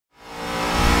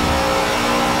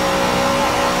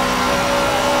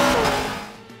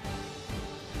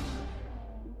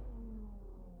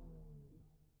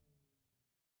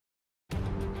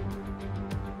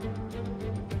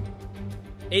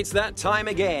It's that time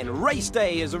again. Race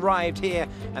day has arrived here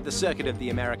at the Circuit of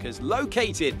the Americas,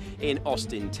 located in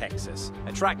Austin, Texas.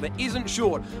 A track that isn't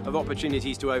short of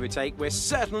opportunities to overtake. We're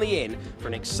certainly in for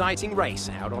an exciting race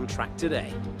out on track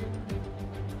today.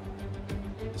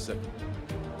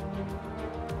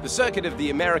 The Circuit of the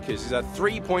Americas is a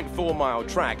 3.4-mile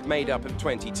track made up of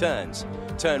 20 turns.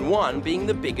 Turn 1 being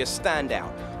the biggest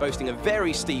standout, boasting a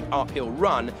very steep uphill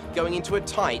run going into a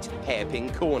tight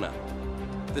hairpin corner.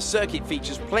 The circuit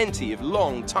features plenty of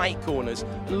long, tight corners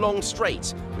and long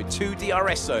straights with 2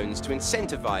 DRS zones to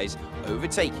incentivize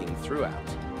overtaking throughout.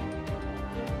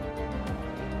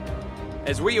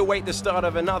 As we await the start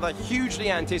of another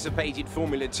hugely anticipated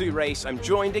Formula 2 race, I'm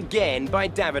joined again by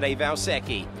Davide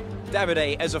Valsecchi.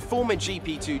 Davide, as a former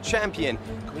GP2 champion,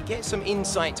 can we get some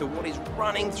insight to what is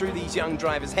running through these young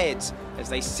drivers' heads as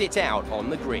they sit out on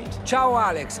the grid? Ciao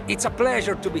Alex, it's a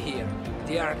pleasure to be here.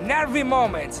 There are nervy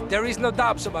moments, there is no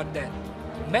doubt about that.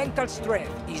 Mental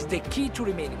strength is the key to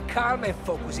remain calm and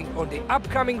focusing on the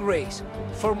upcoming race.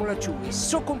 Formula 2 is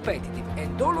so competitive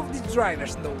and all of these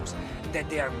drivers knows that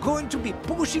they are going to be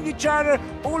pushing each other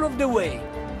all of the way.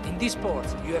 In this sport,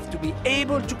 you have to be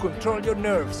able to control your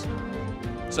nerves.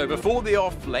 So before the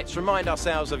off, let's remind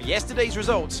ourselves of yesterday's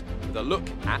results with a look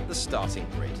at the starting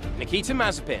grid. Nikita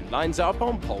Mazepin lines up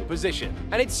on pole position,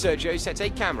 and it's Sergio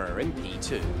Sette Camara in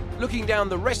P2. Looking down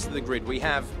the rest of the grid, we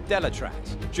have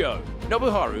Delatraz, Joe,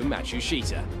 Nobuharu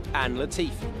Matsushita, and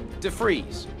Latifi, De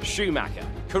Vries, Schumacher,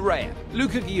 Correa,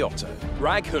 Luca Giotto,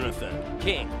 Raghunathan,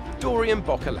 King, Dorian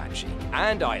Boccolacci,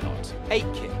 and Aylott,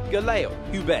 Aitken, Galeo,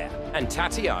 Hubert, and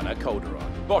Tatiana Calderon.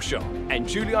 Boschon and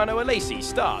Giuliano Alesi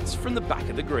starts from the back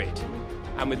of the grid.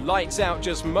 And with lights out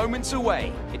just moments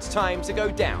away, it's time to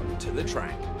go down to the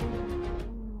track.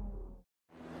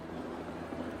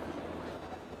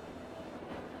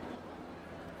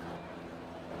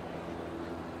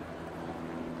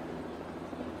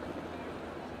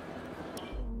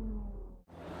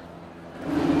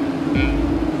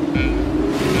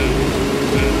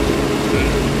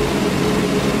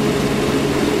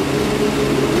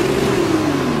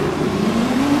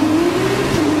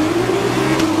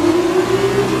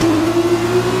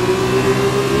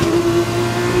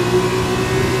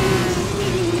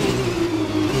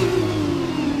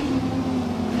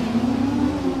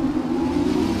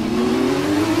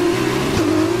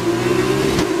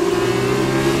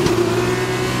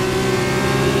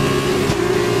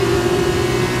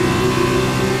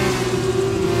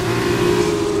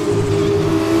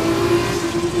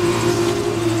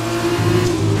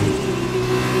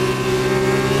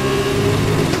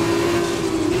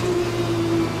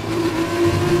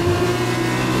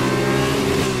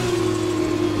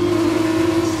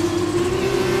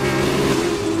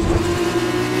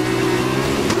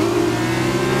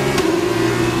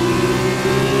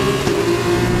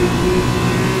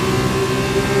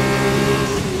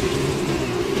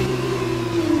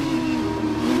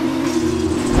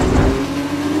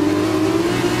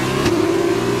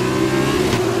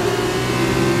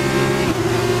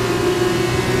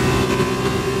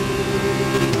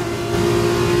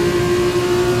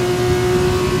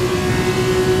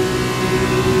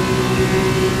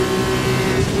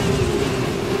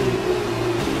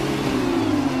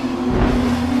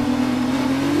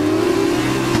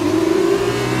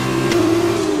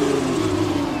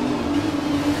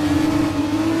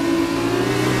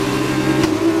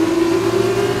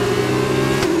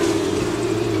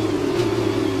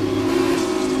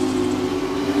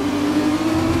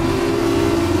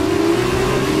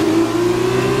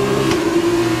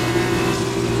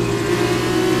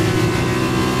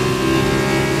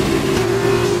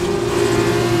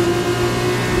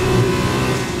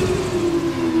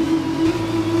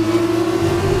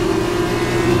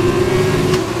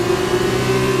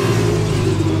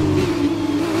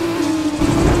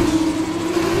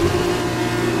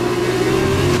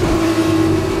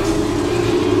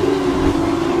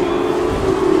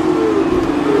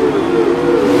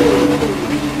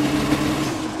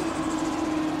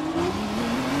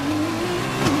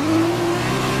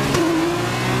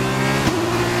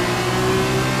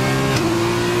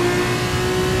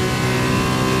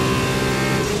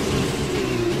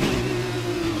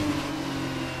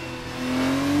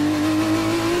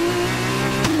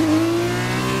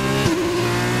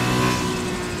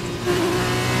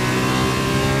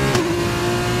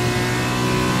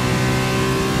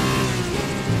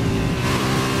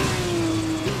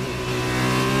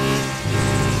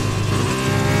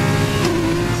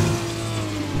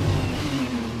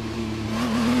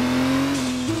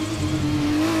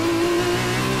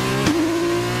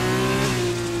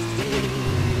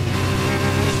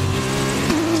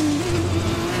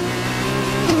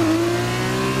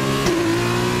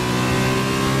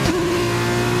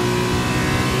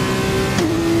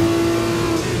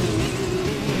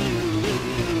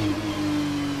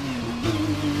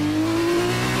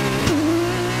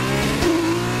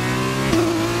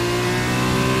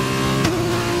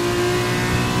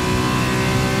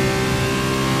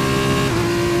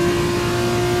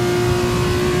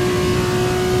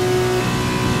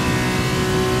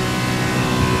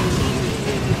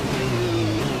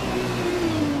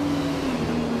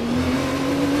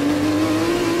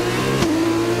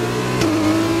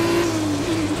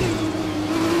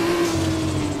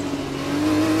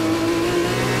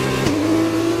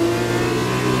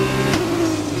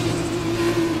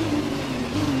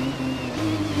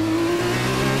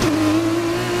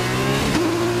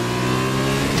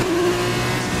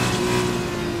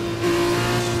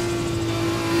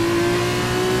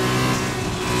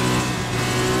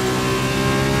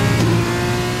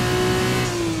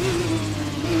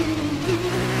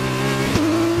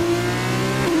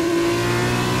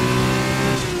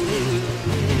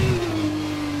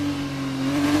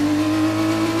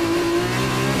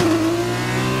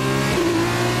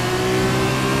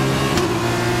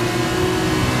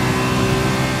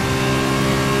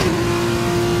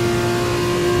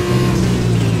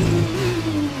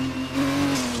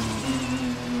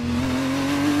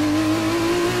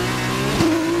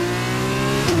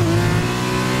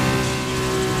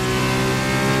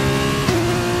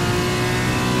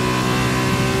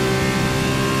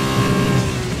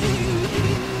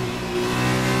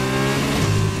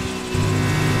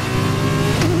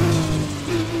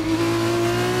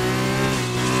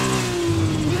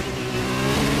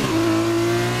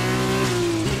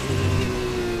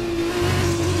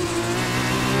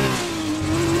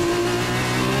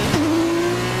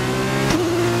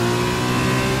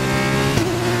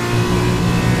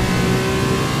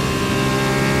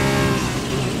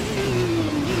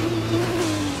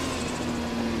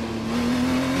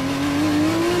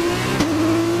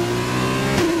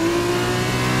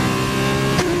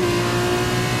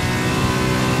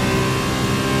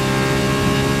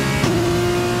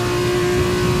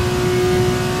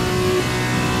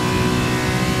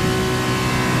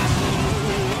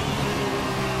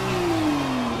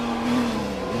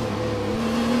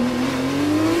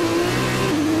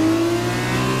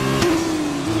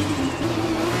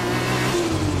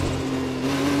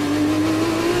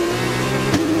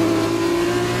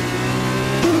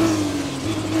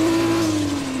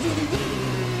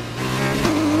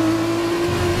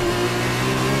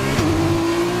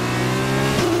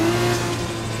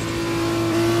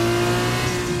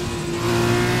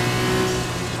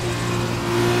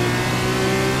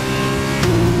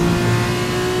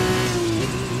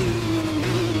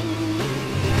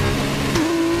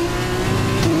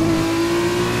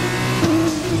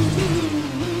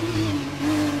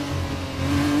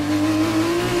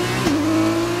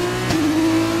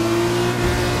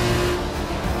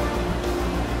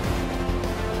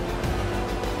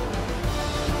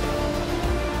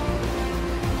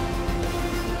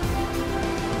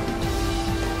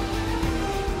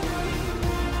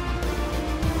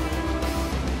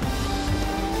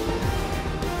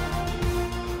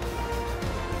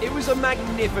 was a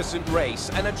magnificent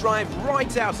race and a drive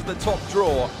right out of the top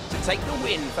draw to take the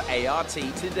win for ART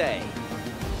today.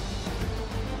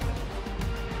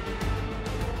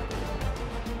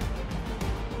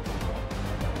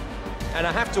 And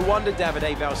I have to wonder,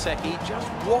 Davide Valsecchi, just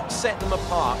what set them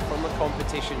apart from the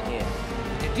competition here.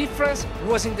 The difference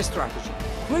was in the strategy.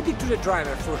 Credit to the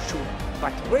driver for sure,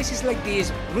 but races like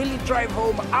this really drive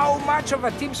home how much of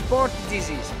a team sport this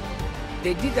is.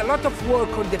 They did a lot of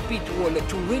work on the pit wall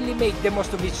to really make the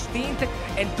most of each stint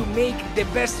and to make the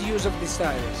best use of the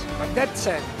tires. But that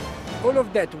said, all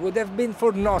of that would have been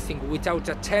for nothing without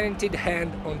a talented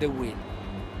hand on the wheel.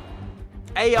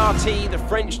 ART, the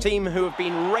French team who have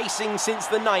been racing since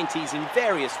the 90s in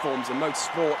various forms of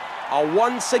motorsport, are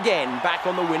once again back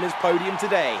on the winner's podium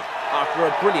today after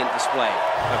a brilliant display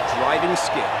of driving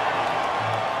skill.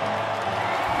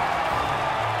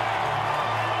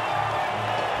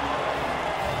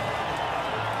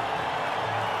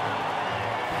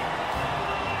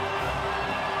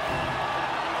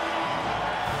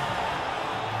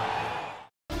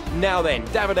 Now then,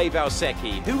 Davide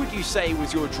Valsecchi, who would you say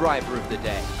was your driver of the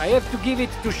day? I have to give it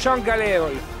to Sean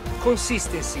Galeol.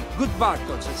 Consistency, good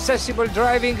buttons, sensible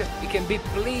driving. We can be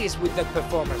pleased with that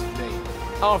performance today.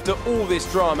 After all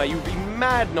this drama, you'd be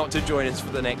mad not to join us for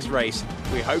the next race.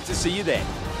 We hope to see you then.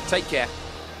 Take care.